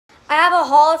I have a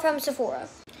haul from Sephora.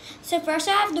 So first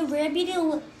I have the Rare Beauty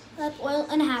Lip Oil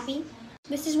in Happy.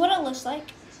 This is what it looks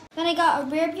like. Then I got a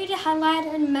Rare Beauty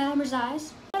highlighter in Member's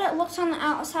Eyes. What it looks on the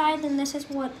outside, then this is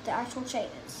what the actual shade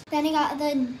is. Then I got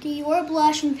the Dior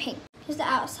blush in pink. This is the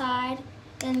outside,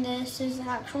 then this is the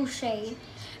actual shade.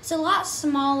 It's a lot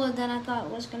smaller than I thought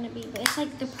it was going to be, but it's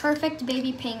like the perfect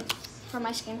baby pink for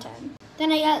my skin tone.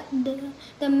 Then I got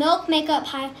the Milk Makeup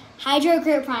Hydro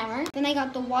Grip Primer. Then I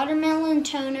got the Watermelon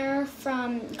Toner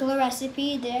from Glow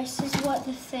Recipe. This is what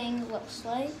the thing looks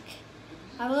like.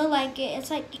 I really like it.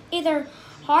 It's like either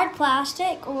hard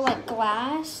plastic or like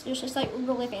glass. It's just like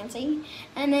really fancy.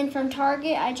 And then from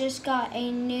Target, I just got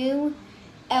a new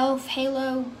e.l.f.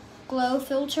 Halo Glow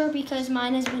filter because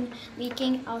mine has been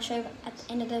leaking. I'll show you at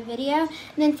the end of the video. And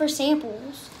then for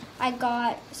samples, I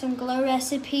got some Glow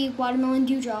Recipe Watermelon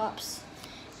Dewdrops.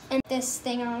 And this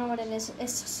thing, I don't know what it is.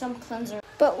 It's some cleanser.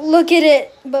 But look at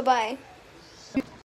it. Bye-bye.